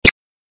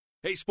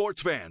Hey,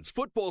 sports fans,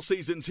 football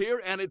season's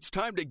here, and it's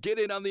time to get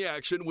in on the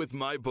action with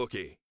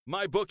MyBookie.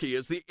 MyBookie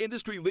is the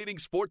industry-leading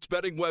sports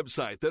betting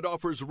website that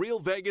offers real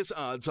Vegas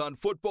odds on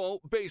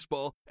football,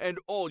 baseball, and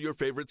all your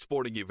favorite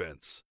sporting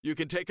events. You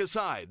can take a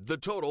side, the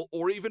total,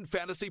 or even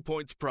fantasy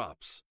points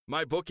props.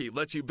 MyBookie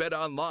lets you bet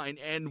online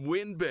and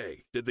win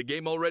big. Did the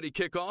game already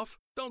kick off?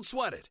 Don't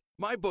sweat it.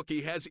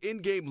 MyBookie has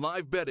in-game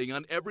live betting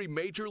on every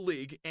major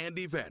league and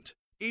event,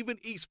 even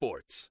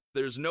esports.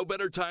 There's no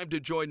better time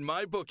to join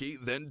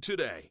MyBookie than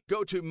today.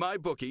 Go to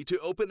MyBookie to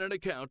open an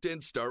account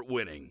and start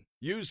winning.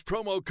 Use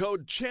promo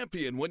code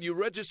CHAMPION when you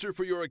register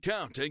for your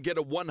account and get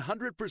a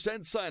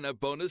 100%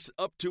 sign-up bonus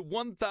up to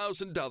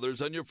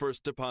 $1,000 on your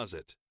first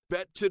deposit.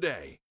 Bet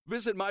today.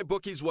 Visit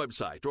MyBookie's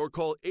website or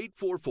call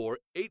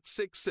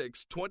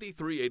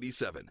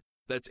 844-866-2387.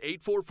 That's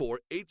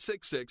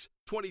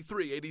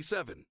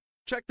 844-866-2387.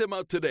 Check them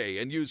out today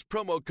and use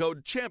promo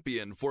code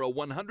CHAMPION for a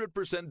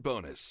 100%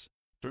 bonus.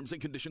 Terms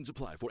and conditions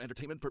apply. For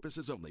entertainment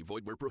purposes only.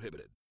 Void where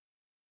prohibited.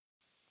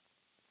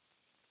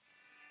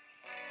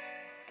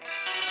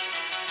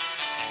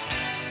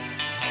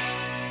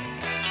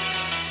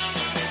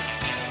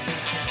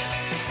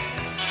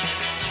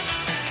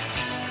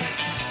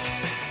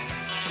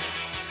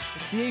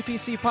 It's the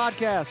APC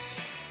podcast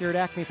here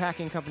at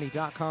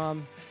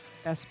AcmePackingCompany.com.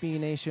 SB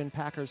Nation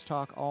Packers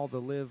talk all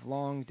the live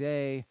long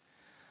day.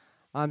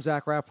 I'm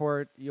Zach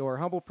Rapport, your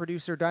humble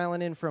producer,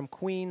 dialing in from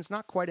Queens.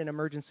 Not quite an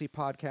emergency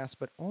podcast,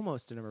 but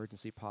almost an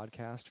emergency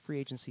podcast. Free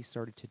agency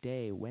started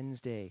today,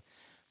 Wednesday,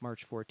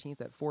 March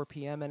 14th at 4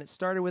 p.m., and it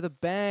started with a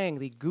bang.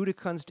 The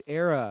Gutekunst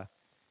era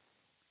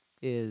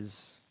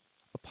is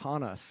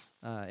upon us,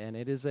 and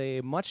it is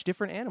a much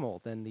different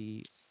animal than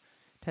the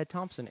Ted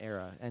Thompson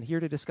era. And here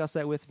to discuss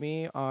that with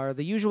me are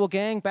the usual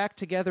gang back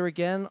together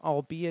again,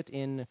 albeit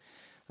in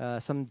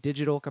some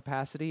digital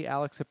capacity.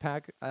 Alex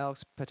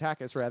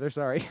Patakis,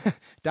 sorry.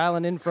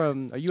 Dialing in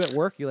from, are you at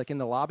work? You like in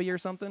the lobby or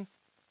something?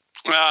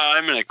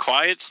 I'm in a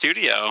quiet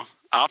studio,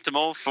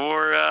 optimal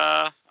for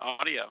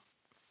audio.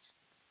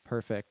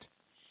 Perfect.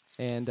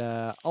 And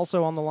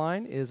also on the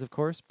line is, of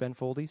course, Ben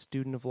Foldy,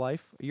 student of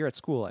life. You're at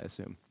school, I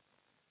assume.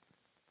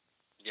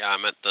 Yeah,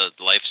 I'm at the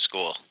life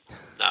school.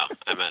 No,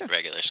 I'm at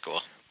regular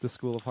school. The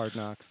School of Hard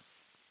Knocks.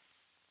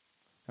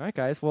 All right,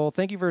 guys. Well,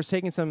 thank you for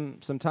taking some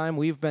time.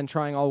 We've been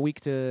trying all week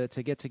to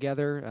get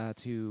together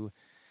to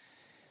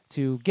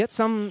get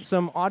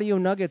some audio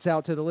nuggets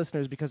out to the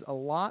listeners because a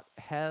lot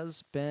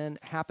has been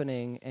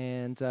happening.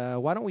 And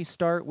why don't we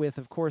start with,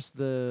 of course,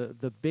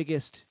 the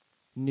biggest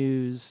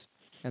news,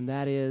 and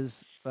that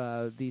is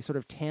the sort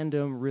of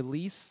tandem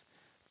release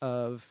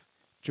of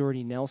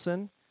Jordy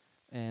Nelson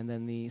and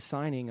then the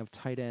signing of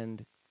tight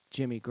end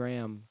Jimmy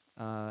Graham.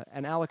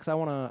 And Alex, I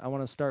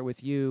want to start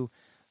with you.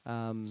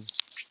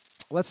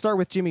 Let's start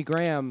with Jimmy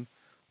Graham.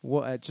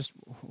 What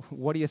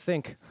do you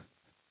think?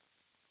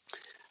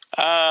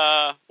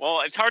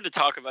 Well, it's hard to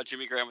talk about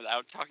Jimmy Graham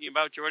without talking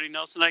about Jordy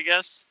Nelson, I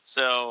guess.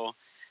 So,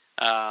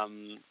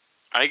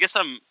 I guess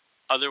I'm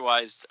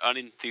otherwise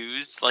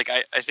unenthused. Like,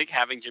 I think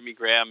having Jimmy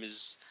Graham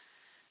is,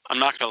 I'm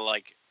not gonna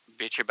like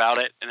bitch about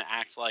it and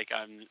act like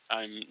I'm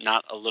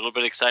not a little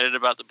bit excited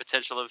about the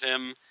potential of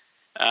him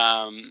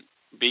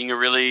being a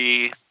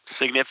really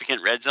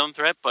significant red zone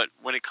threat. But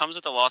when it comes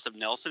with the loss of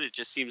Nelson, it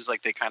just seems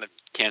like they kind of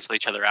cancel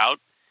each other out.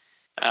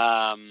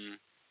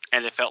 And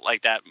it felt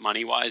like that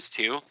money-wise,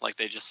 too. Like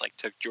they just like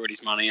took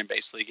Jordy's money and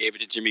basically gave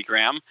it to Jimmy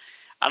Graham.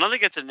 I don't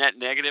think it's a net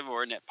negative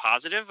or a net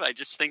positive. I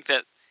just think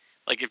that,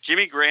 like, if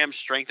Jimmy Graham's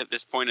strength at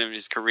this point in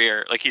his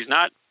career, like, he's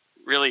not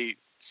really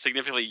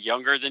significantly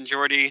younger than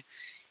Jordy.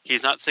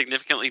 He's not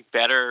significantly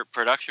better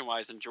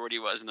production-wise than Jordy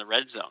was in the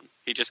red zone.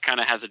 He just kind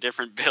of has a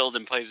different build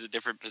and plays a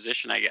different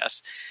position, I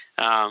guess.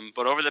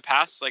 But over the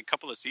past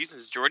couple of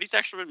seasons, Jordy's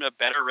actually been a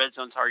better red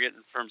zone target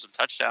in terms of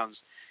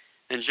touchdowns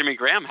than Jimmy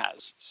Graham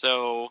has.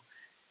 So,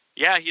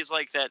 yeah, he's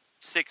like that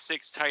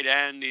 6'6" tight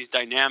end. He's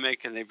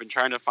dynamic, and they've been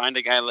trying to find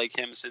a guy like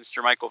him since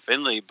Jermichael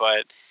Finley.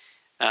 But,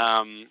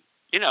 I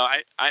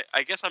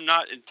guess I'm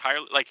not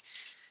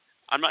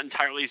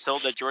entirely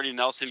sold that Jordy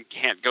Nelson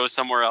can't go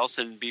somewhere else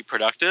and be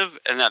productive,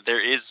 and that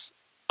there is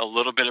a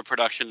little bit of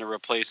production to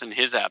replace in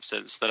his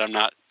absence that I'm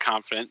not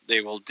confident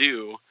they will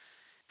do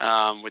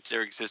with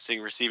their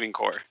existing receiving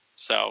core.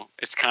 So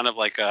it's kind of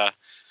like a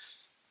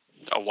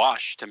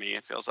wash to me,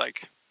 it feels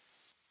like.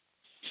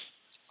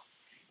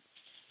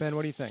 Ben,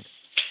 what do you think?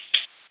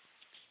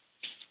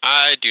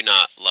 I do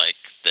not like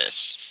this.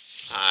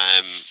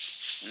 I'm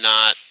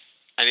not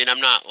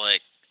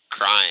like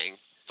crying,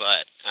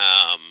 but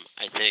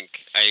I think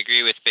I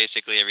agree with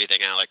basically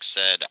everything Alex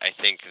said. I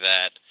think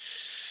that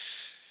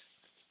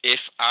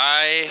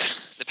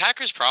the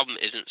Packers' problem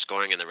isn't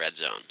scoring in the red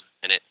zone,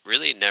 and it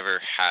really never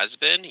has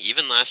been.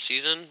 Even last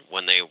season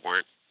when they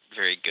weren't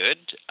very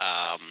good,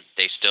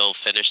 they still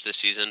finished the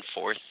season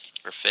 4th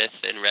or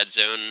 5th in red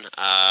zone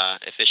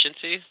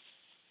efficiency.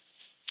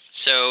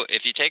 So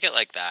if you take it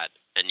like that,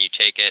 and you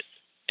take it,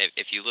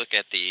 if you look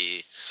at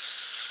the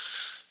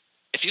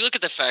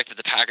fact that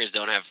the Packers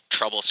don't have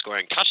trouble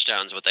scoring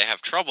touchdowns, but they have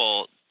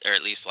trouble or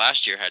at least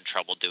last year had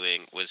trouble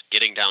doing, was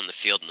getting down the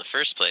field in the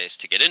first place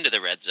to get into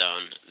the red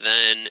zone,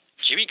 then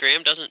Jimmy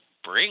Graham doesn't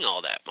bring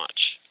all that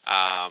much.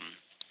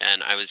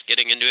 And I was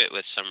getting into it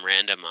with some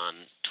random on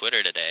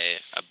Twitter today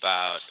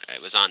about, it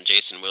was on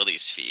Jason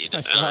Wilde's feed.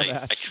 I saw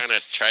that. I kind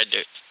of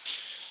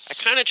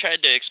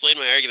tried to explain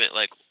my argument.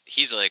 Like,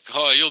 he's like,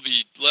 oh, you'll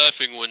be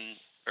laughing when,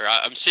 or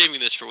I'm saving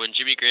this for when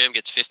Jimmy Graham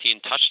gets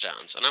 15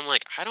 touchdowns. And I'm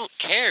like, I don't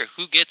care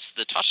who gets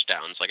the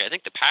touchdowns. Like, I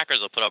think the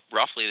Packers will put up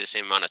roughly the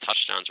same amount of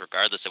touchdowns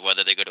regardless of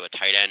whether they go to a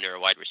tight end or a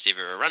wide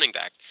receiver or a running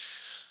back.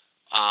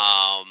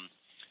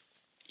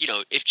 You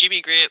know, is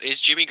Jimmy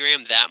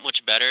Graham that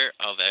much better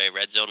of a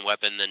red zone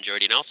weapon than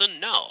Jordy Nelson?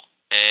 No.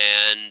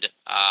 And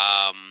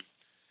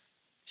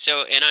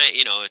so, and I,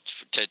 you know,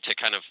 to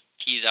kind of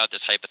tease out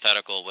this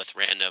hypothetical with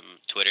random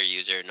Twitter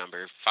user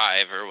number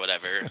 5 or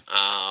whatever,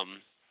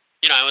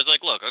 you know, I was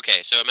like, look,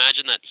 okay, so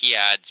imagine that he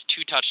adds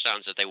 2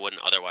 touchdowns that they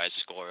wouldn't otherwise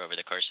score over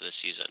the course of the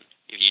season.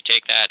 If you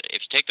take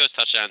those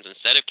touchdowns,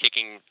 instead of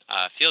kicking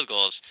field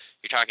goals,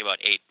 you're talking about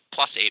 8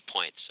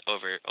 points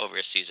over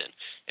a season.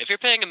 If you're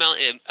paying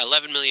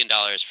 $11 million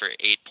for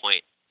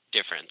 8-point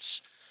difference,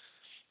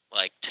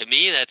 like, to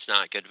me, that's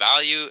not good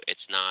value.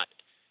 It's not,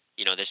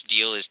 you know, this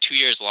deal is 2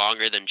 years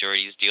longer than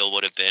Jordy's deal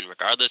would have been,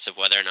 regardless of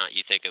whether or not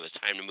you think it was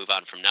time to move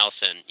on from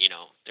Nelson. You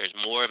know, there's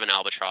more of an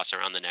albatross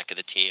around the neck of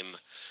the team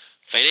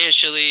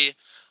financially.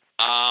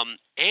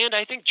 And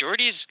I think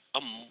Jordy's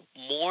a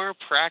more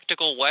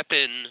practical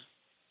weapon.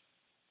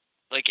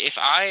 Like, if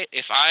I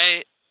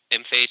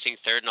am facing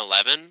 3rd and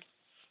 11,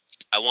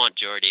 I want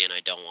Jordy and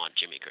I don't want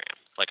Jimmy Graham.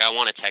 Like, I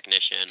want a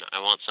technician.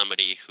 I want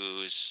somebody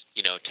whose,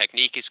 you know,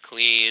 technique is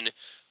clean,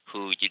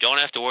 who you don't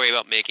have to worry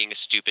about making a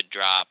stupid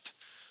drop.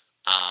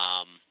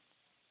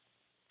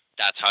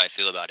 That's how I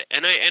feel about it.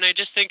 And I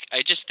just think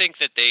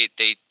that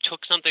they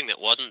took something that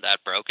wasn't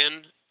that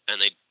broken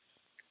and they,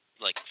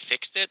 like,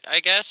 fixed it, I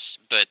guess,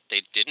 but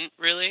they didn't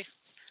really.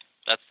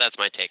 That's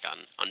my take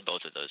on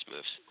both of those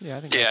moves. Yeah,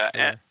 I think that's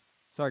fair.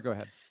 Sorry, go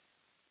ahead.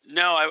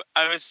 No,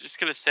 I was just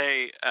going to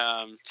say,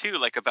 too,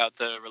 like, about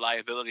the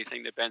reliability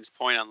thing, to Ben's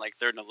point on, like,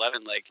 3rd and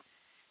 11, like,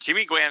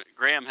 Jimmy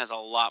Graham has a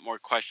lot more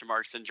question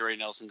marks than Jordy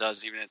Nelson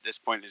does, even at this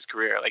point in his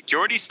career. Like,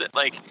 Jordy's,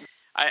 like,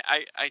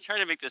 I tried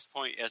to make this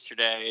point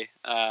yesterday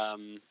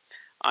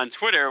on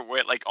Twitter,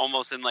 where, like,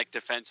 almost in, like,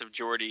 defense of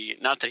Jordy,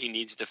 not that he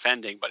needs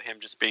defending, but him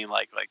just being,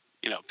 like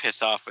you know,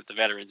 piss off with the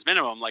veterans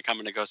minimum, like, I'm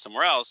going to go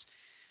somewhere else.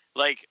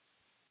 Like,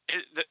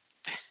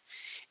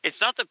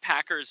 it's not the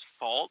Packers'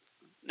 fault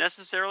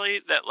necessarily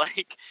that,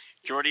 like,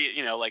 Jordy,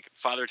 you know, like,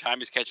 Father Time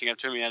is catching up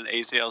to him. He had an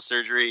ACL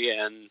surgery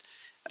and,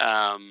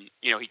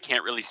 you know, he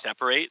can't really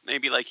separate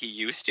maybe like he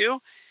used to,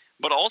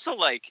 but also,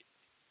 like,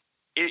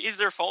 it is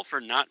their fault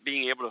for not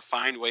being able to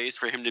find ways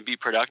for him to be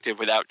productive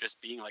without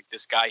just being like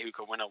this guy who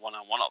could win a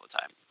one-on-one all the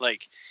time.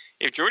 Like,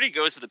 if Jordy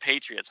goes to the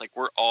Patriots, like,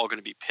 we're all going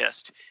to be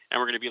pissed and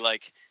we're going to be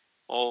like,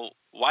 well,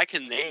 why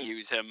can they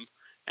use him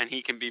and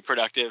he can be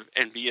productive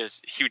and be a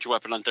huge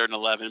weapon on 3rd and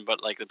 11,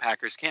 but, like, the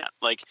Packers can't?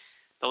 Like,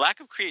 the lack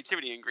of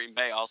creativity in Green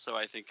Bay also,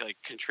 I think, like,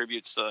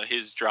 contributes to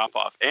his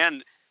drop-off.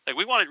 And, like,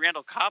 we wanted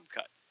Randall Cobb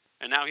cut,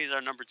 and now he's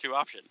our number 2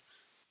 option.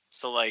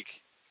 So, like,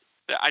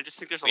 I just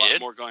think there's a lot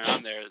more going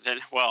on there than,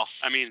 well,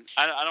 I mean,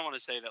 I don't want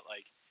to say that,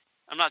 like,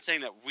 I'm not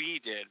saying that we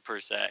did per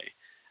se.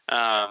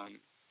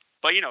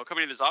 But, you know,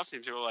 coming to this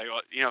offseason, people were like,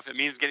 well, you know, if it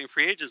means getting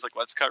free agents, like,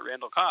 let's cut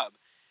Randall Cobb.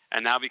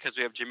 And now because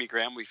we have Jimmy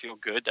Graham, we feel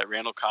good that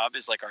Randall Cobb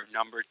is, like, our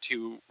number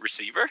 2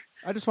 receiver.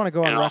 I just want to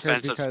go on an record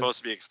offense that's supposed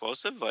to be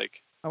explosive.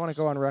 Like, I want to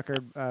go on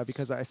record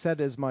because I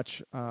said as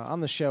much on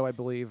the show, I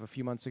believe, a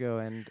few months ago,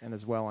 and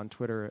as well on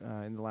Twitter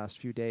in the last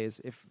few days.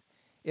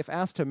 If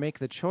asked to make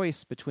the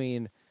choice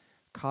between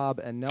Cobb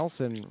and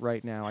Nelson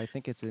right now, I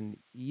think it's an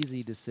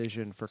easy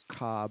decision for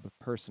Cobb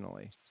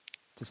personally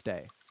to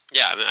stay.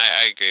 Yeah, I mean,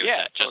 I agree with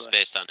that, totally.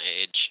 just based on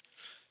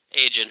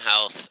age and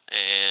health,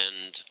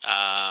 and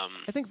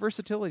I think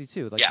versatility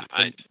too. Like,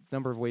 the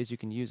number of ways you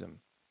can use him.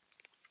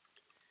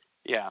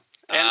 Yeah,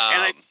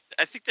 and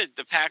I think that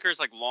the Packers,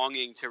 like,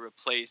 longing to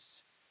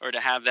replace or to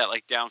have that,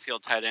 like,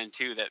 downfield tight end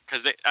too. That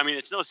because I mean,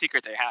 it's no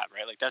secret they have,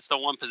 right? Like, that's the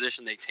one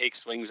position they take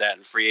swings at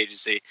in free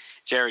agency.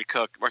 Jared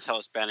Cook,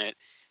 Martellus Bennett.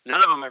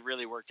 None of them have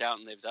really worked out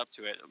and lived up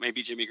to it.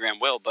 Maybe Jimmy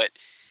Graham will, but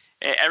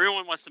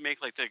everyone wants to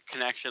make, like, the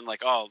connection,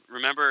 like, oh,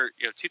 remember,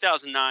 you know,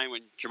 2009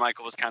 when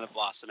Jermichael was kind of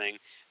blossoming.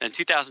 Then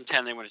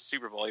 2010 they won a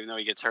Super Bowl, even though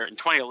he gets hurt. In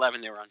 2011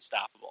 they were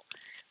unstoppable.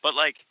 But,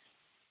 like,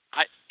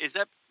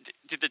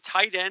 did the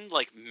tight end,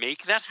 like,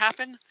 make that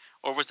happen,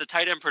 or was the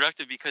tight end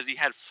productive because he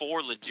had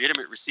 4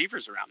 legitimate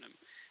receivers around him?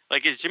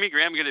 Like, is Jimmy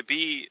Graham going to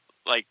be,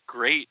 like,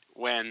 great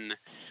when,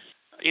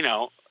 you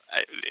know,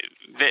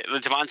 the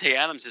Devontae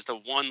Adams is the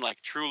one,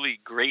 like, truly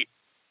great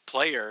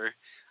player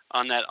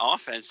on that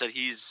offense that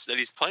he's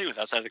playing with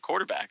outside the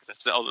quarterback?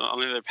 That's the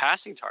only other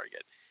passing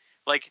target.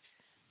 Like,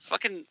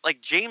 fucking,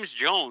 like, James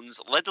Jones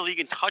led the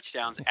league in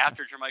touchdowns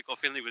after Jermichael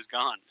Finley was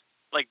gone.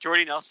 Like,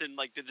 Jordy Nelson,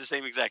 like, did the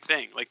same exact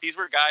thing. Like, these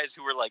were guys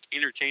who were, like,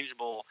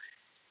 interchangeable,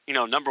 you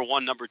know, number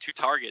 1, number 2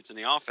 targets in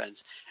the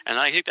offense. And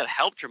I think that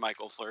helped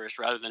Jermichael flourish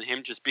rather than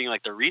him just being,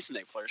 like, the reason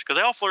they flourished, because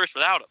they all flourished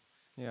without him.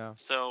 Yeah.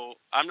 So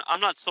I'm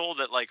not sold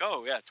that like,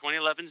 oh yeah,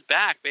 2011's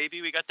back,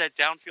 baby. We got that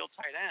downfield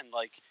tight end.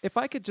 Like, if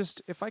I could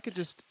just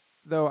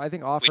though, I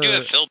think offer. We do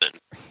have Philbin,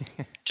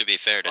 to be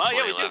fair to oh 2011.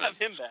 yeah, we do have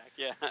him back.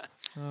 Yeah.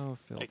 Oh,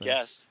 Phil. I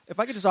guess. If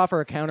I could just offer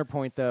a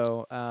counterpoint,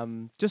 though,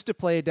 just to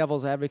play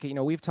devil's advocate, you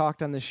know, we've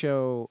talked on the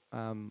show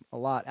a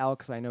lot,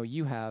 Alex, I know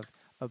you have,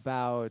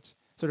 about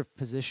sort of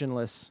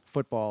positionless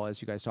football,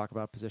 as you guys talk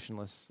about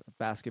positionless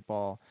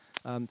basketball.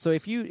 So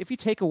if you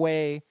take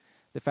away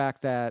the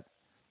fact that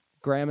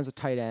Graham is a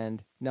tight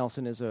end,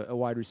 Nelson is a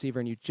wide receiver,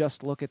 and you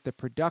just look at the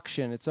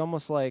production, it's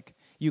almost like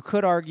you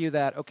could argue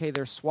that, okay,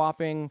 they're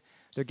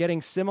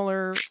getting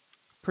similar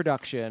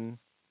production,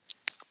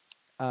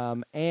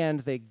 and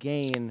they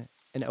gain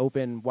an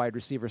open wide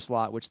receiver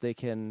slot, which they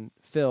can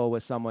fill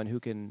with someone who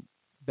can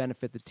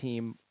benefit the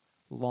team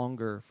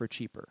longer for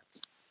cheaper.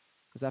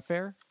 Is that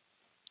fair?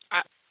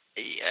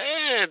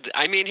 Yeah,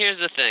 I mean, here's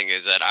the thing: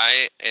 is that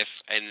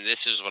and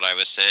this is what I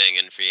was saying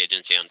in free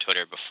agency on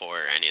Twitter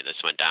before any of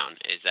this went down,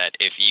 is that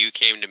if you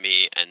came to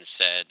me and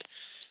said,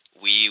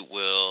 we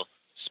will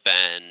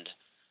spend,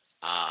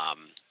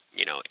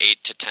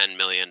 $8 to $10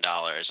 million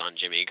on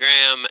Jimmy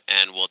Graham,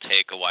 and we'll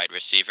take a wide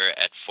receiver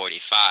at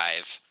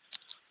 45.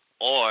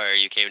 Or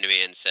you came to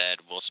me and said,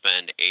 we'll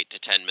spend $8 to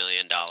 $10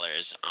 million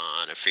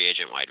on a free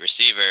agent wide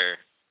receiver,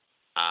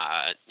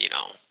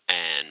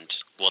 and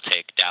we'll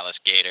take Dallas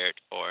Goedert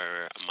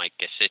or Mike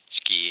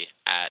Gesicki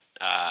at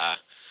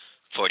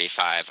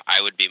 45.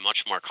 I would be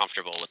much more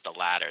comfortable with the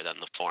latter than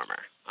the former.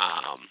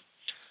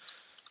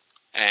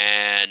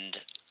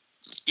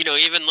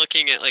 Even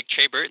looking at like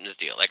Trey Burton's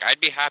deal, like I'd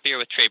be happier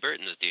with Trey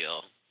Burton's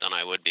deal than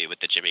I would be with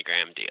the Jimmy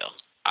Graham deal.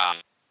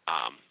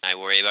 I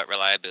worry about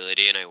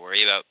reliability, and I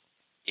worry about,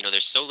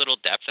 there's so little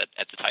depth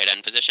at the tight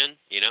end position,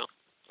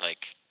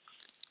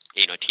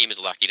 team is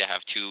lucky to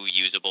have two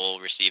usable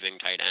receiving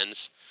tight ends.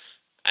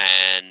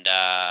 And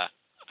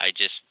I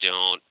just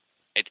don't,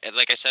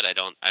 like I said, I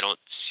don't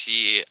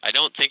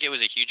think it was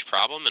a huge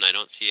problem, and I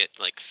don't see it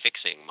like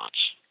fixing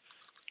much,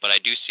 but I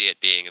do see it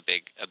being a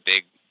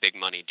big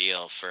money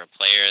deal for a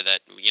player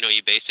that, you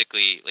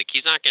basically, like,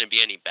 he's not going to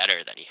be any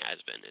better than he has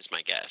been, is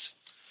my guess.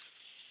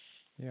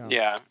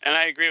 Yeah, and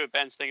I agree with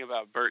Ben's thing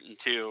about Burton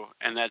too,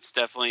 and that's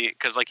definitely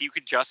because like you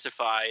could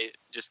justify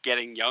just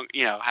getting young,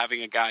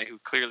 having a guy who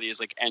clearly is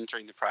like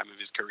entering the prime of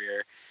his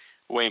career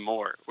way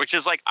more, which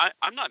is like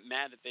I'm not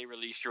mad that they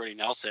released Jordy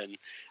Nelson.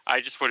 I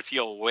just would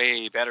feel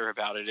way better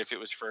about it if it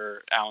was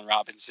for Allen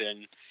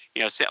Robinson.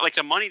 Like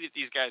the money that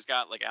these guys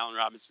got, like Allen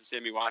Robinson,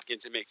 Sammy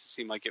Watkins, it makes it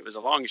seem like it was a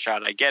long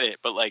shot. I get it,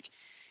 but like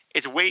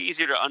it's way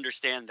easier to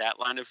understand that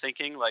line of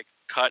thinking, like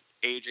cut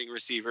aging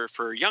receiver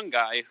for a young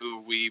guy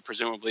who we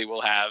presumably will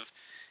have,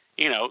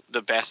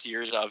 the best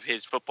years of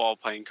his football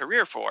playing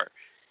career for.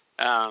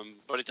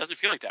 But it doesn't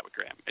feel like that with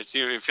Graham. It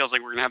feels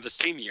like we're going to have the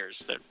same years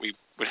that we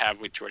would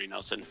have with Jordy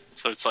Nelson.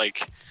 So it's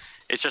like,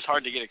 it's just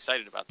hard to get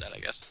excited about that, I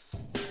guess.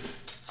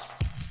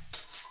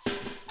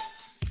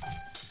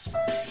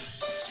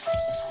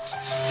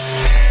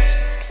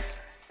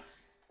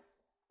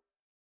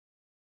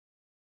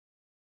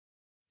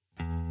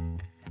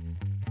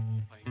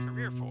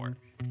 Career for.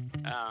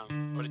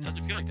 But it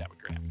doesn't feel like that with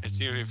Graham.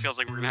 It feels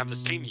like we're going to have the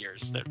same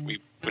years that we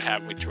would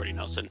have with Jordy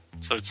Nelson.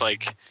 So it's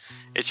like,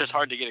 it's just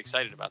hard to get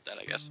excited about that,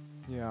 I guess.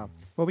 Yeah.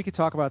 Well, we could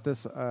talk about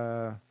this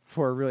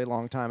for a really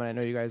long time, and I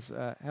know you guys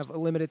have a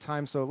limited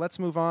time, so let's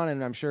move on,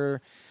 and I'm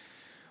sure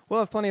we'll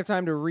have plenty of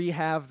time to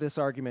rehab this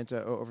argument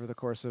over the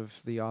course of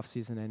the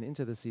offseason and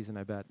into the season,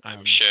 I bet.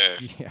 I'm sure.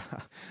 Yeah.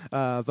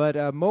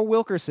 But Mo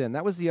Wilkerson,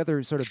 that was the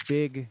other sort of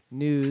big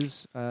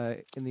news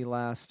in the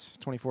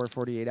last 24,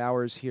 48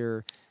 hours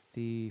here.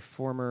 The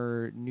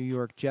former New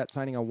York Jet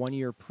signing a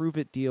 1-year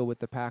prove-it deal with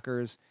the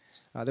Packers.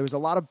 There was a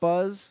lot of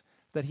buzz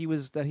that he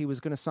was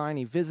going to sign.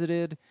 He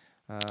visited,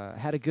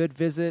 had a good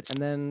visit,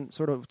 and then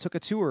sort of took a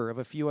tour of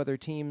a few other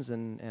teams,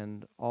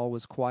 and all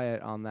was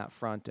quiet on that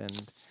front.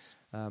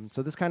 And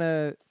so this kind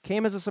of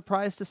came as a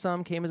surprise to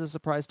some, came as a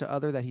surprise to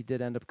other that he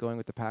did end up going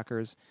with the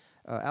Packers.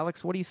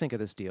 Alex, what do you think of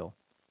this deal?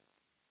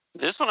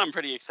 This one I'm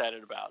pretty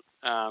excited about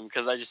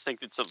because I just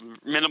think it's a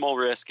minimal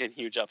risk and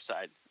huge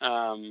upside.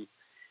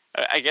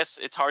 I guess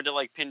it's hard to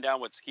like pin down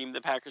what scheme the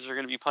Packers are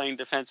going to be playing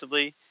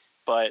defensively,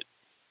 but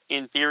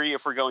in theory,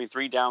 if we're going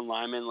 3 down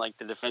linemen, like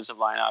the defensive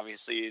line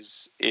obviously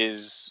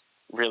is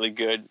really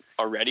good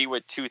already,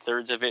 with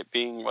 2/3 of it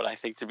being what I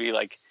think to be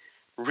like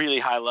really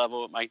high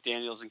level with Mike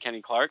Daniels and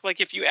Kenny Clark. Like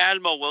if you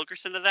add Mo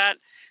Wilkerson to that,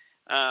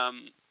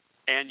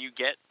 and you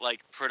get like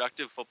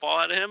productive football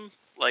out of him,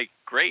 like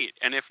great.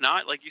 And if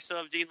not, like you still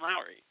have Dean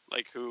Lowry,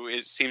 like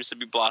seems to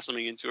be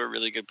blossoming into a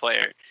really good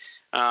player.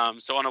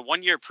 So on a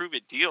 1-year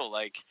prove-it deal,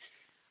 like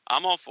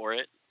I'm all for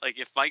it. Like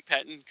if Mike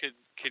Pettin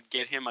could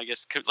get him, I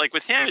guess, like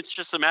with him, it's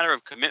just a matter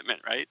of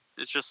commitment, right?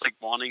 It's just like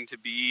wanting to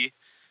be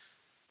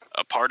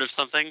a part of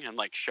something and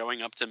like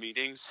showing up to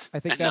meetings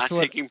and not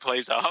taking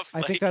plays off.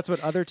 I think that's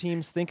what other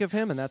teams think of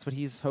him, and that's what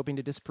he's hoping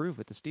to disprove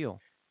with this deal.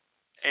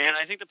 And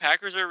I think the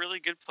Packers are a really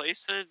good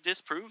place to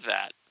disprove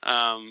that.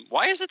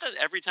 Why is it that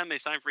every time they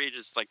sign free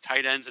agents, like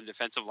tight ends and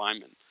defensive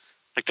linemen?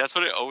 Like, that's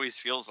what it always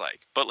feels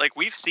like. But, like,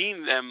 we've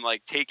seen them,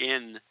 like, take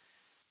in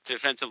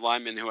defensive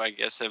linemen who I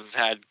guess have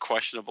had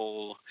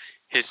questionable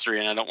history,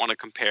 and I don't want to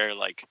compare,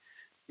 like,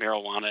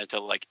 marijuana to,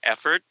 like,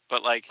 effort,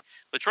 but, like,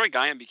 LaTroy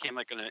Guion became,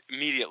 like, an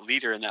immediate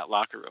leader in that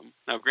locker room.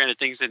 Now, granted,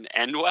 things didn't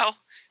end well,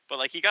 but,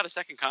 like, he got a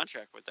second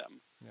contract with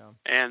them. Yeah.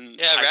 And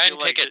yeah, Ryan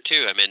Pickett,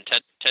 too. I mean,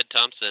 Ted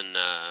Thompson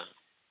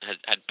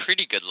had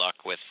pretty good luck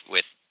with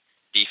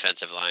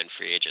defensive line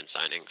free agent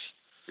signings.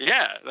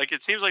 Yeah, like,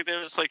 it seems like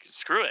they're just like,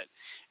 screw it.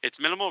 It's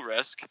minimal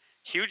risk,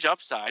 huge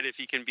upside if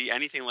he can be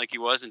anything like he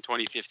was in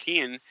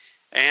 2015,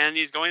 and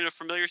he's going to a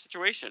familiar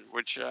situation,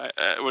 which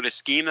with a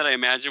scheme that I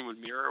imagine would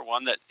mirror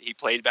one that he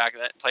played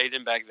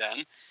in back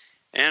then,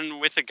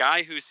 and with a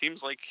guy who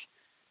seems like,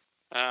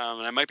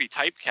 and I might be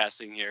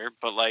typecasting here,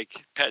 but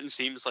like Pettine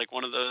seems like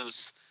one of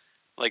those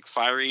like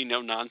fiery,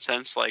 no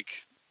nonsense,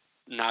 like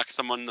knock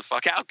someone the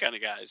fuck out kind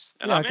of guys.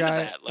 And yeah, I'm into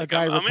that. Like, a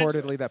guy I'm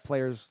reportedly that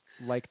players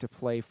like to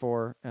play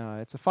for.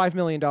 It's a $5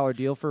 million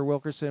deal for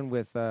Wilkerson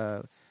with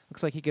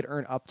looks like he could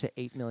earn up to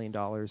 $8 million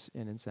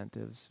in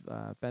incentives.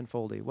 Ben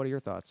Foldy, what are your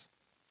thoughts?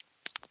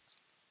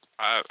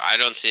 I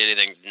don't see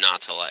anything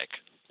not to like.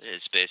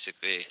 Is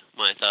basically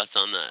my thoughts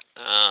on that.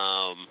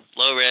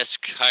 Low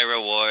risk, high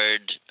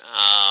reward,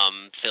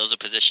 fills a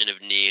position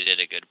of need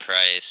at a good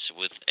price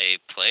with a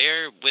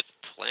player with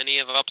plenty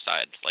of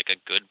upside, like a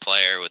good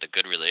player with a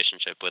good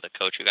relationship with a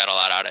coach who got a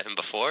lot out of him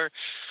before.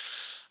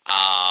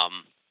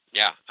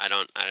 Yeah, I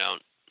don't.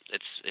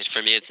 It's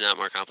for me. It's not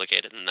more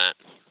complicated than that.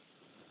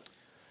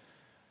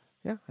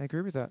 Yeah, I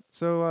agree with that.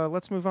 So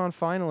let's move on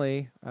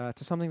finally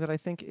to something that I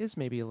think is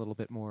maybe a little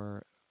bit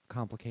more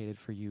complicated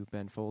for you,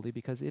 Ben Foldy,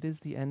 because it is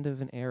the end of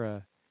an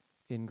era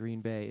in Green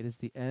Bay. It is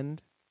the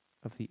end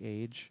of the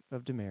age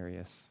of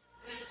Demaryius.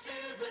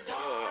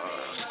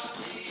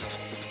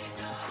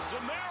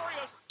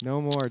 No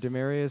more.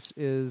 Demaryius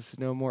is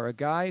no more. A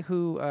guy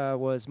who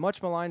was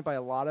much maligned by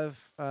a lot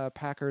of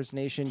Packers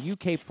Nation. You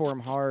caped for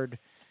him hard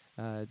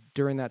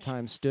during that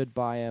time, stood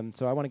by him.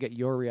 So I want to get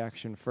your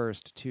reaction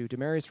first to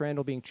Damarious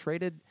Randall being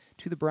traded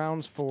to the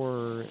Browns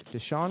for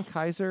DeShone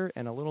Kizer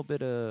and a little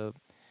bit of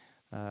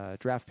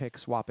draft pick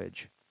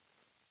swappage.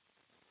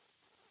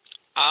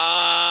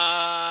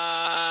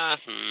 I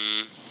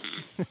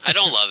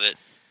don't love it.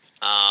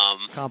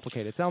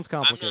 Complicated. Sounds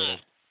complicated.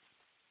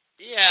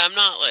 I'm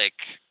not like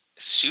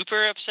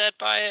super upset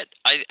by it.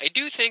 I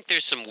do think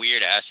there's some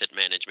weird asset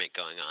management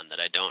going on that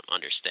I don't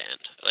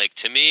understand. Like,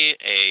 to me,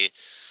 a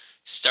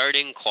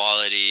starting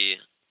quality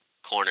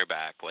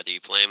cornerback, whether you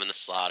play him in the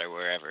slot or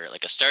wherever,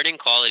 like a starting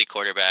quality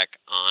quarterback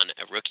on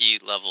a rookie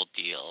level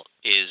deal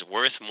is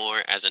worth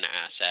more as an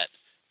asset,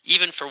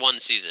 even for one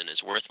season,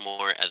 is worth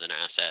more as an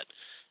asset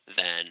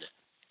than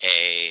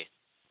a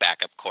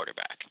backup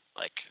quarterback,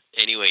 like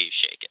any way you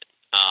shake it.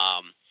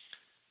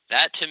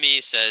 That to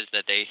me says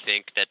that they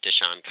think that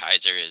DeShone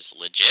Kizer is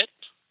legit.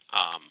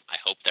 I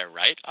hope they're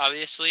right,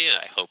 obviously.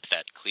 I hope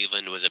that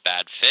Cleveland was a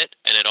bad fit.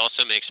 And it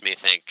also makes me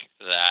think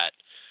that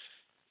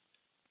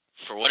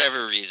for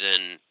whatever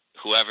reason,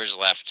 whoever's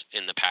left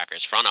in the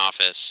Packers front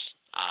office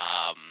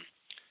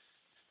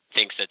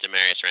thinks that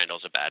Damarious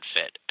Randall's a bad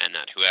fit, and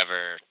that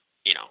whoever,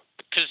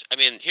 because, I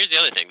mean, here's the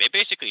other thing. They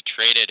basically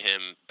traded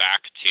him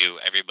back to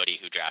everybody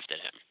who drafted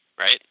him,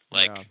 right?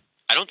 Like, yeah.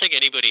 I don't think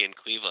anybody in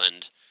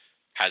Cleveland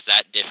has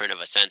that different of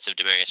a sense of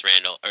Damarious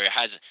Randall, or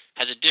has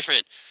a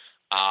different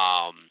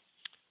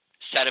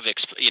set of a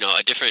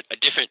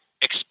different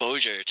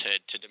exposure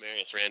to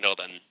Damarious Randall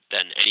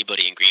than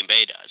anybody in Green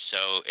Bay does.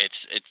 So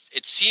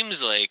it seems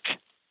like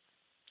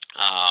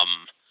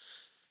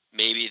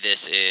maybe this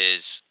is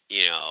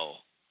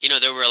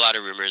there were a lot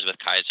of rumors with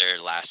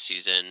Kizer last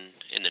season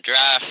in the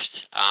draft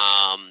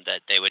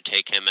that they would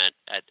take him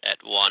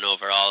at 1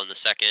 overall in the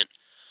second.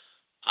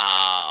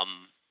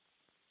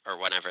 Or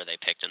whenever they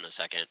picked in the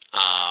second,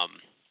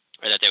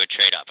 or that they would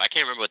trade up. I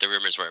can't remember what the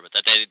rumors were, but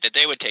that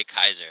they would take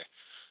Kizer.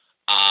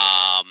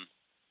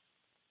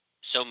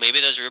 So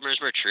maybe those rumors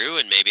were true,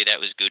 and maybe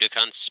that was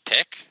Gutekunst's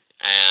pick,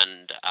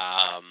 and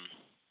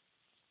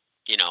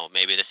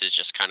maybe this is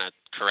just kind of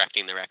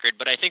correcting the record.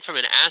 But I think from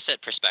an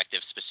asset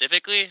perspective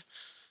specifically,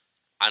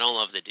 I don't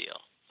love the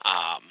deal.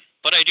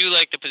 But I do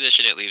like the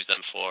position it leaves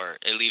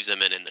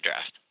them in the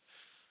draft.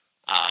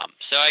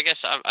 So I guess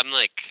I'm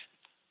like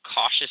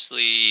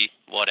cautiously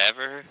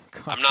whatever.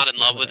 I'm not in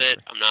love with it.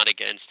 I'm not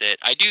against it.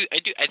 I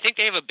think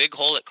they have a big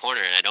hole at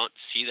corner, and I don't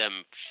see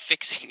them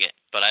fixing it,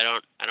 but I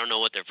don't know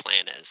what their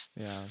plan is.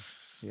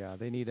 Yeah,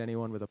 they need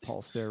anyone with a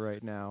pulse there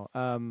right now.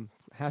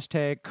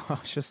 Hashtag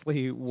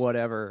cautiously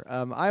whatever.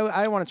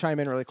 I want to chime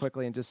in really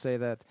quickly and just say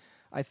that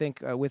I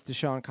think with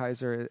DeShone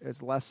Kizer,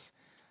 it's less.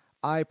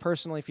 I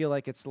personally feel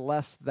like it's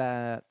less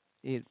that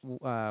it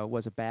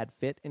was a bad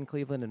fit in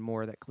Cleveland, and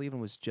more that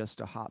Cleveland was just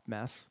a hot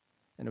mess.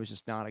 And it was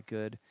just not a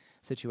good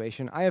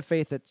situation. I have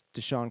faith that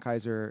DeShone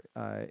Kizer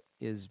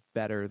is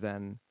better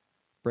than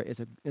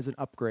is an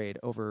upgrade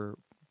over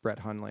Brett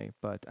Hundley.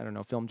 But I don't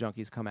know. Film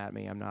junkies come at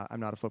me. I'm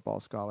not a football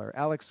scholar.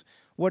 Alex,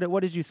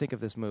 what did you think of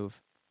this move?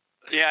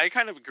 Yeah, I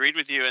kind of agreed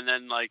with you, and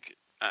then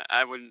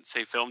I wouldn't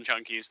say film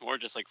junkies, more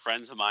just like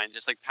friends of mine,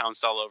 just like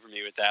pounced all over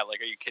me with that.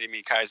 Like, are you kidding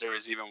me? Kaiser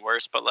is even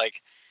worse. But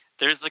like,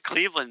 there's the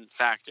Cleveland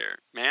factor,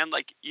 man.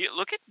 Like, you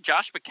look at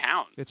Josh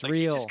McCown. It's like,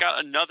 real. He just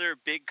got another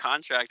big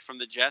contract from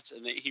the Jets,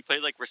 and he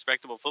played like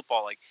respectable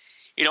football. Like,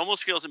 it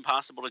almost feels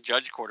impossible to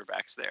judge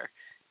quarterbacks there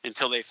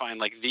until they find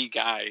like the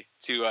guy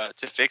to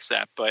fix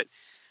that. But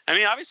I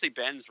mean, obviously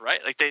Ben's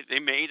right. Like, they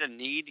made a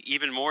need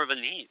even more of a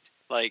need.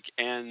 Like,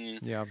 and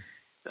Yeah.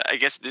 I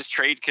guess this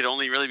trade could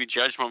only really be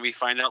judged when we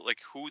find out like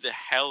who the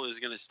hell is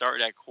going to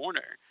start at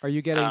corner. Are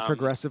you getting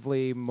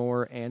progressively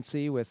more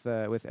antsy with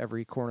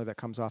every corner that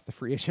comes off the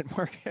free agent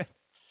market?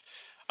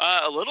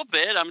 A little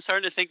bit. I'm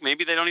starting to think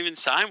maybe they don't even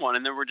sign one,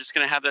 and then we're just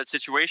going to have that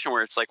situation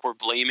where it's like we're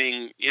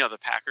blaming, the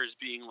Packers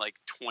being like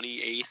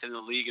 28th in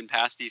the league in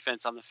pass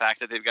defense on the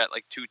fact that they've got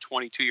like two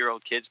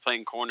 22-year-old kids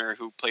playing corner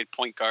who played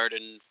point guard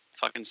and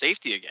fucking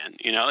safety again.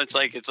 It's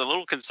like it's a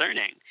little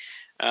concerning.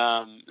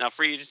 Now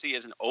free agency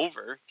isn't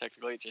over.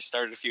 Technically, it just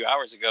started a few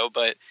hours ago,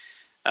 but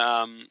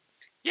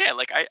yeah,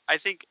 like I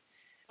think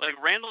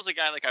like Randall's a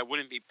guy like I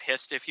wouldn't be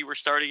pissed if he were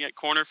starting at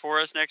corner for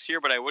us next year,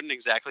 but I wouldn't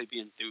exactly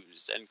be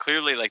enthused. And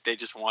clearly, like they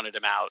just wanted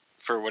him out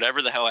for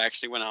whatever the hell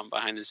actually went on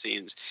behind the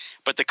scenes.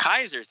 But the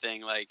Kaiser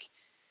thing, like,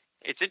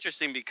 it's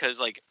interesting because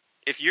like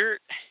if you're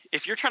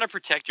trying to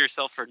protect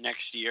yourself for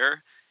next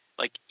year,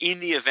 like in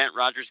the event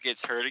Rodgers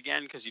gets hurt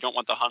again because you don't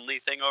want the Hundley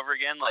thing over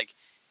again, like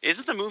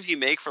isn't the move you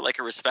make for like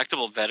a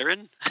respectable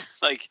veteran,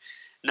 like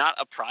not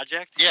a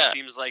project? Yeah. It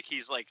seems like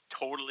he's like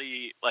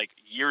totally like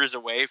years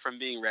away from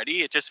being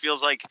ready. It just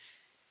feels like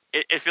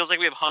it feels like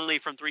we have Hundley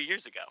from 3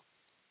 years ago.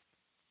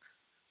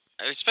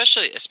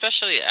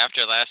 Especially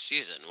after last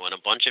season when a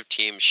bunch of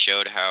teams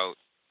showed how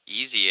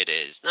easy it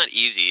is. Not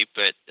easy,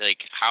 but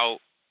like how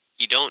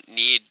you don't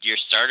need your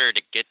starter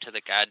to get to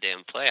the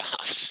goddamn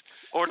playoffs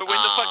or to win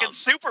the fucking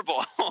Super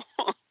Bowl.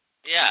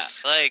 Yeah,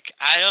 like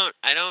I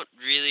don't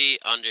really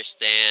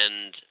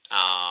understand,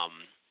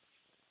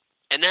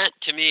 and that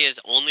to me is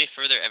only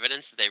further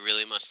evidence that they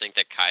really must think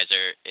that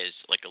Kaiser is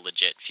like a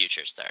legit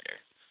future starter,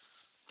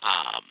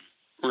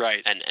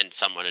 right? And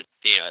someone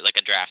like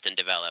a draft and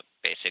develop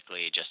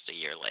basically just a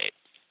year late,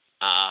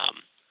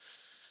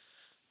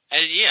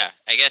 and yeah,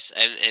 I guess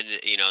and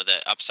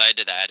the upside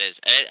to that is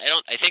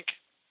I think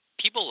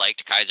people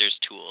liked Kaiser's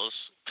tools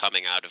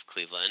coming out of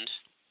Cleveland.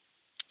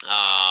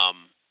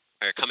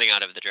 Or coming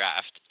out of the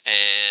draft,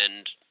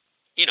 and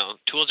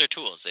tools are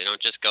tools. They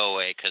don't just go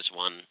away because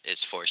one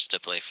is forced to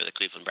play for the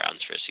Cleveland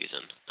Browns for a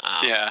season.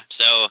 Yeah.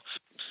 So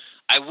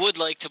I would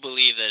like to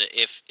believe that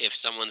if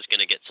someone's going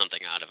to get something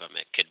out of him,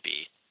 it could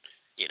be,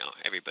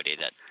 everybody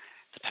that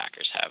the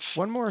Packers have.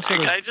 One more Sorry,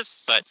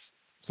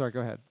 go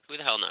ahead. Who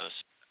the hell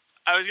knows?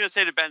 I was going to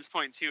say to Ben's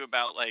point too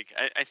about like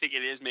I think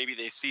it is maybe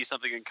they see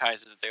something in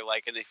Kaiser that they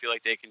like and they feel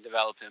like they can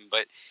develop him,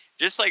 but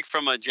just like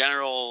from a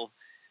general,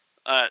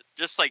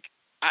 just like.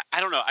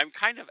 I don't know. I'm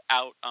kind of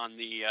out on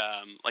the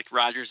like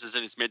Rodgers is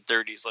in his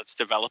mid-30s. Let's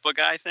develop a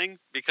guy thing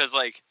because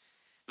like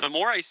the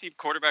more I see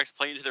quarterbacks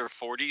play into their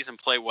 40s and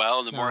play well,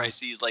 and the more I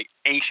see like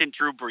ancient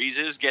Drew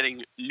Breeses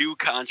getting new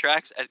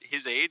contracts at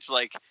his age.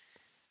 Like,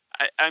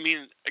 I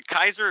mean,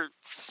 Kaiser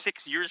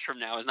 6 years from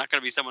now is not going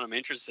to be someone I'm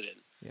interested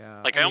in.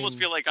 Yeah. Like I almost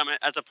feel like I'm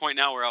at the point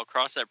now where I'll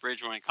cross that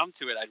bridge when I come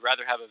to it. I'd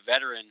rather have a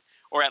veteran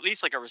or at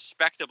least like a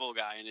respectable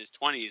guy in his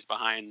 20s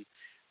behind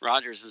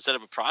Rodgers instead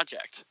of a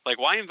project. Like,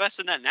 why invest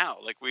in that now?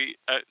 Like, we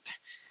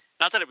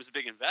not that it was a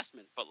big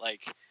investment, but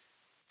like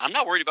I'm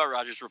not worried about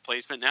Rodgers'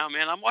 replacement now,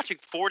 man. I'm watching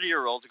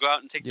 40-year-olds go out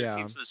and take their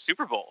teams to the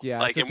Super Bowl,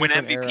 like and win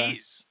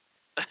MVPs.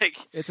 Like,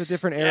 it's a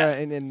different era,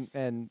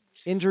 and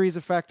injuries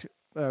affect.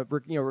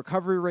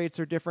 Recovery rates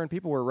are different.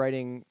 People are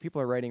writing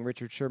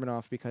Richard Sherman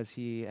off because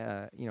he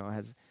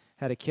has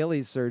had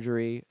Achilles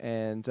surgery,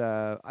 and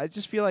I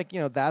just feel like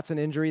that's an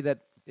injury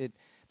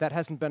that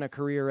hasn't been a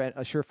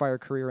surefire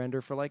career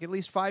ender for like at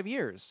least 5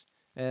 years.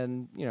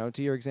 And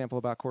to your example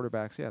about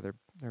quarterbacks, yeah,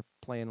 they're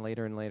playing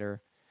later and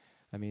later.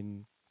 I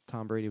mean,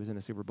 Tom Brady was in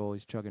a Super Bowl.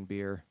 He's chugging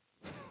beer.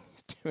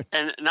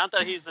 And not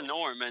that he's the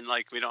norm, and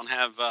like we don't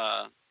have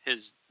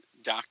his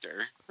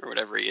doctor or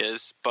whatever he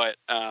is, but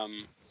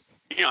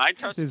I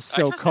trust his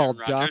so-called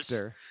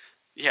doctor.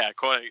 Yeah,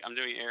 I'm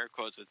doing air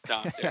quotes with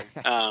doctor.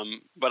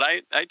 But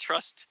I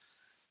trust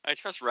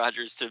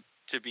Rodgers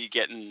to be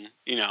getting,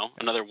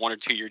 another 1 or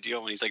 2 year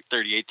deal when he's like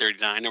 38,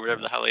 39 or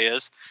whatever the hell he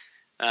is.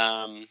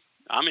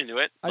 I'm into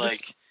it.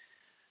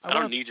 I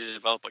don't need to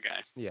develop a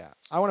guy. Yeah.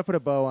 I want to put a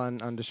bow on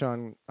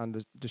DeShone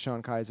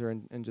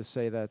Kizer and just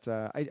say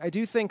that I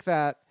do think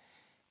that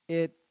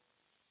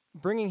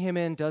bringing him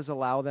in does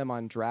allow them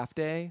on draft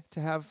day to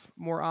have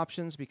more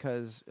options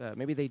because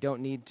maybe they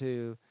don't need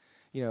to,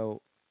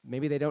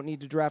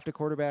 draft a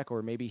quarterback,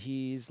 or maybe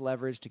he's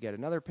leveraged to get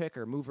another pick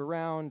or move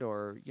around,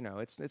 or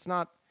it's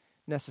not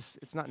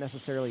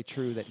necessarily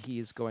true that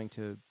he's going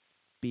to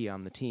be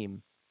on the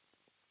team,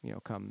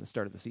 come the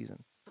start of the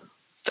season.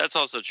 That's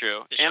also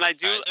true, and I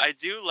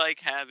do like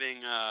having.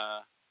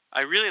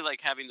 I really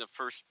like having the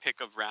first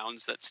pick of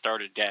rounds that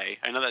start a day.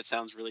 I know that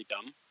sounds really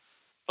dumb,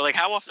 but like,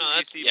 how often do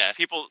you see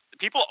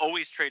people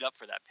always trade up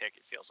for that pick?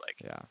 It feels like.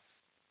 Yeah.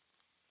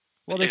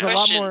 Well, there's a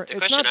lot more. The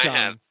It's not question I dumb.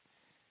 have-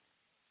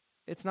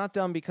 It's not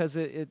dumb because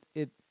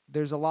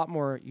there's a lot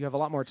more. You have a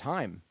lot more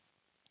time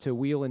to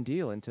wheel and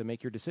deal and to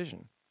make your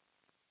decision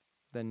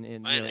than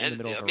in the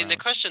middle of a I mean, the round.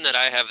 question that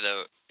I have,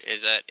 though,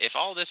 is that if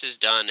all this is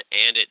done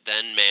and it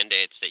then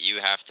mandates that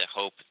you have to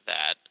hope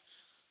that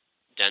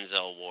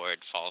Denzel Ward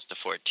falls to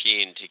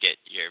 14 to get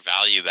your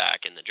value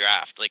back in the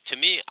draft, like, to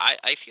me,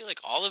 I feel like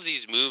all of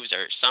these moves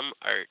are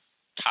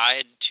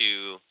tied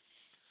to,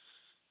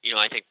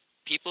 I think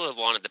people have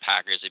wanted the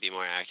Packers to be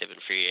more active in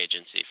free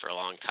agency for a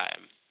long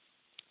time.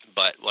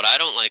 But what I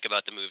don't like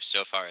about the moves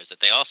so far is that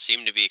they all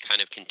seem to be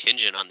kind of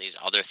contingent on these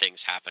other things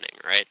happening,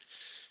 right?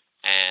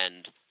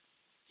 And,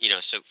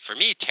 so for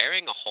me,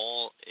 tearing a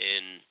hole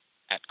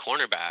at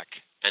cornerback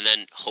and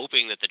then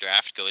hoping that the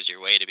draft goes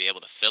your way to be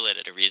able to fill it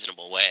at a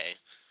reasonable way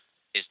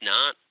is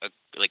not,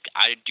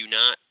 I do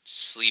not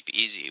sleep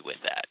easy with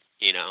that,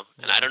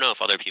 And I don't know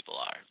if other people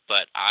are,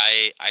 but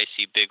I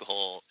see big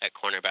hole at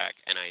cornerback,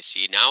 and I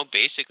see now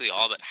basically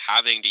all but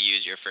having to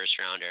use your first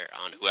rounder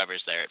on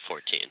whoever's there at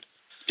 14.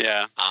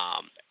 Yeah.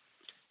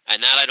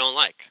 And that I don't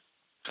like,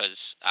 because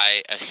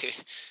I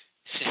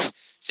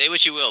say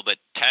what you will, but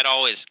Ted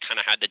always kind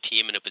of had the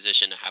team in a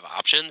position to have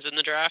options in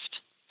the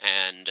draft,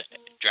 and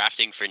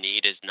drafting for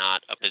need is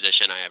not a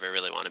position I ever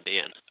really want to be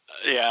in.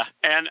 Yeah,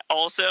 and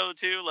also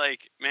too,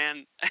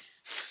 man,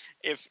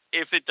 if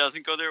it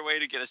doesn't go their way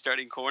to get a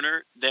starting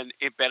corner, then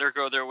it better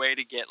go their way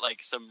to get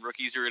some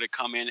rookies who are going to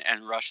come in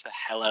and rush the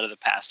hell out of the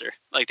passer.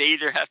 They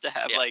either have to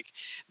have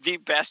the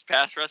best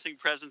pass rushing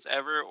presence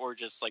ever, or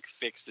just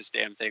fix this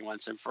damn thing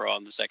once and for all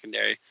in the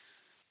secondary.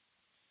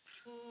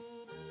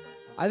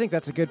 I think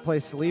that's a good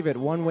place to leave it.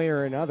 One way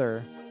or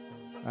another,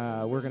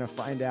 we're going to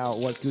find out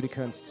what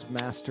Gutekunst's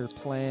master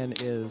plan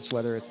is,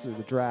 whether it's through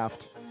the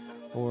draft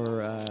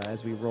or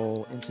as we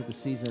roll into the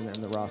season and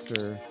the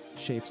roster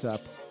shapes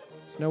up.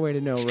 There's no way to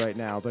know right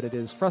now, but it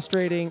is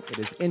frustrating, it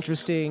is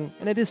interesting,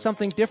 and it is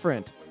something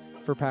different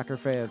for Packer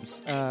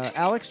fans.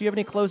 Alex, do you have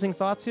any closing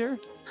thoughts here?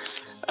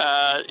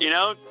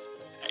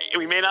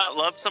 We may not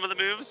love some of the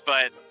moves,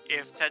 but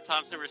if Ted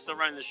Thompson were still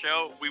running the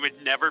show, we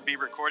would never be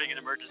recording an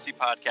emergency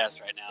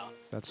podcast right now.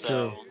 That's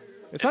true.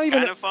 It's not even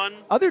kind of fun.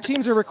 Other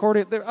teams are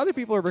recording. Other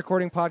people are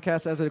recording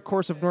podcasts as a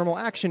course of normal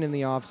action in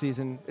the off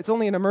season. It's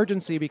only an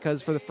emergency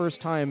because for the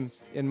first time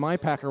in my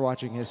Packer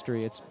watching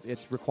history,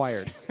 it's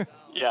required.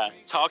 Yeah,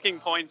 talking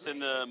points in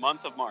the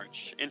month of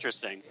March.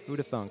 Interesting. Who'd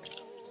have thunk?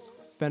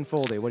 Ben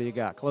Foldy, what do you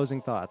got?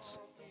 Closing thoughts.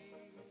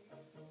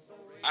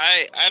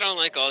 I don't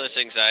like all this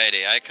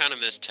anxiety. I kind of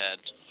miss Ted.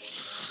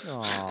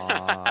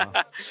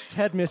 Aww.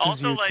 Ted misses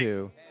also, you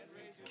too.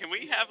 Can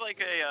we have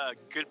a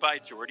Goodbye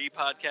Jordy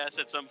podcast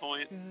at some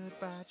point?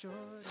 Goodbye Jordy.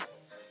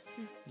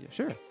 Yeah,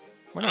 sure.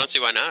 Why I not? don't see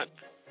why not.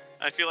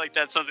 I feel like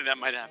that's something that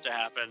might have to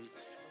happen.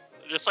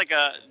 Just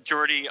a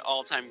Jordy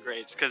all-time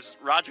greats, because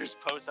Roger's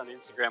post on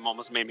Instagram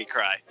almost made me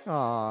cry.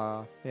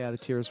 Aw, yeah, the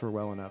tears were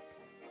welling up.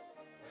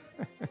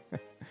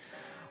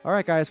 All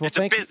right, guys. Well, it's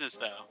a business,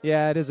 though.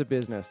 Yeah, it is a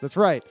business. That's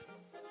right.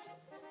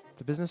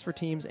 It's a business for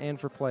teams and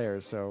for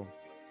players, so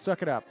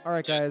suck it up. All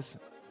right, guys.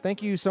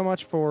 Thank you so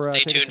much for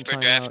taking some time out. Stay tuned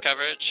for draft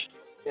coverage.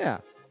 Yeah.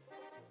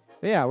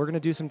 Yeah, we're going to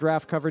do some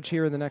draft coverage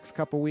here in the next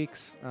couple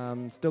weeks.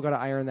 Still got to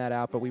iron that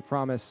out, but we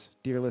promise,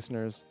 dear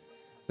listeners,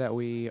 that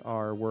we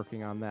are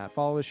working on that.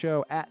 Follow the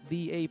show at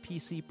the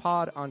APC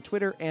Pod on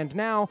Twitter, and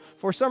now,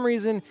 for some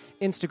reason,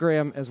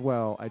 Instagram as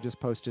well. I just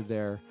posted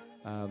there.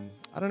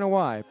 I don't know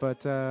why,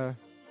 but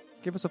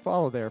give us a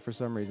follow there for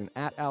some reason.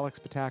 At Alex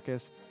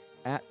Patakis,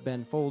 at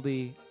Ben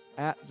Foldy,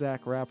 at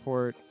Zach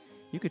Rapport.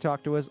 You could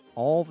talk to us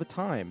all the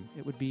time.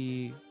 It would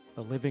be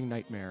a living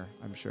nightmare,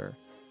 I'm sure.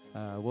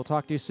 We'll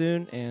talk to you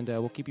soon, and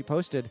we'll keep you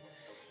posted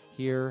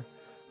here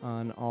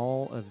on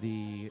all of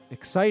the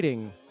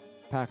exciting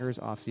Packers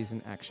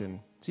offseason action.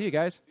 See you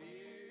guys.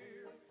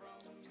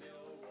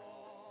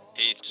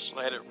 Peace.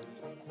 Later.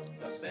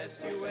 The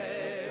best you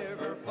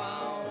ever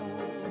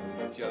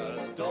found.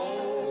 Just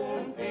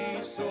don't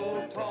be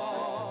so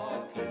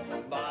talky.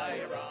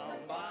 Buy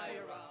around, buy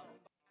around.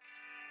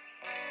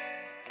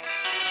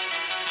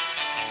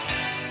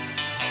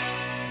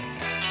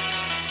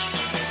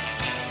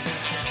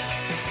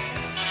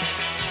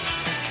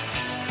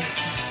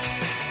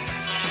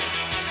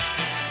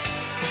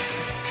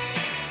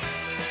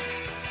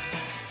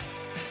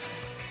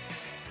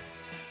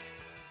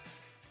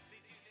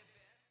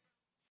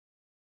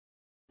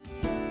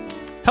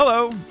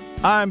 Hello,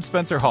 I'm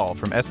Spencer Hall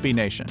from SB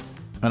Nation,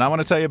 and I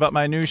want to tell you about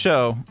my new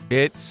show,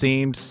 It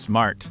Seemed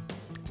Smart.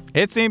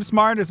 It Seemed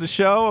Smart is a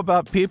show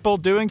about people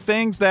doing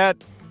things that,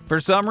 for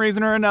some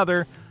reason or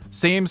another,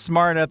 seem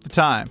smart at the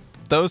time.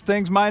 Those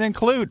things might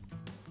include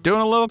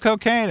doing a little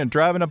cocaine and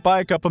driving a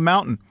bike up a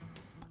mountain.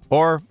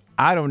 Or,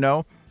 I don't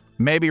know,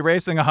 maybe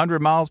racing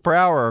 100 miles per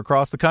hour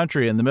across the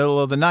country in the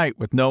middle of the night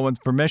with no one's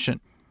permission.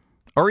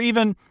 Or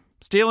even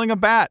stealing a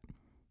bat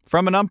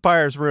from an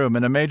umpire's room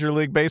in a Major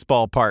League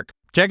Baseball park.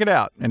 Check it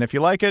out, and if you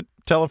like it,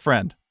 tell a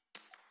friend.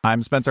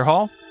 I'm Spencer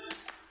Hall.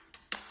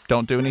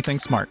 Don't do anything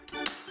smart.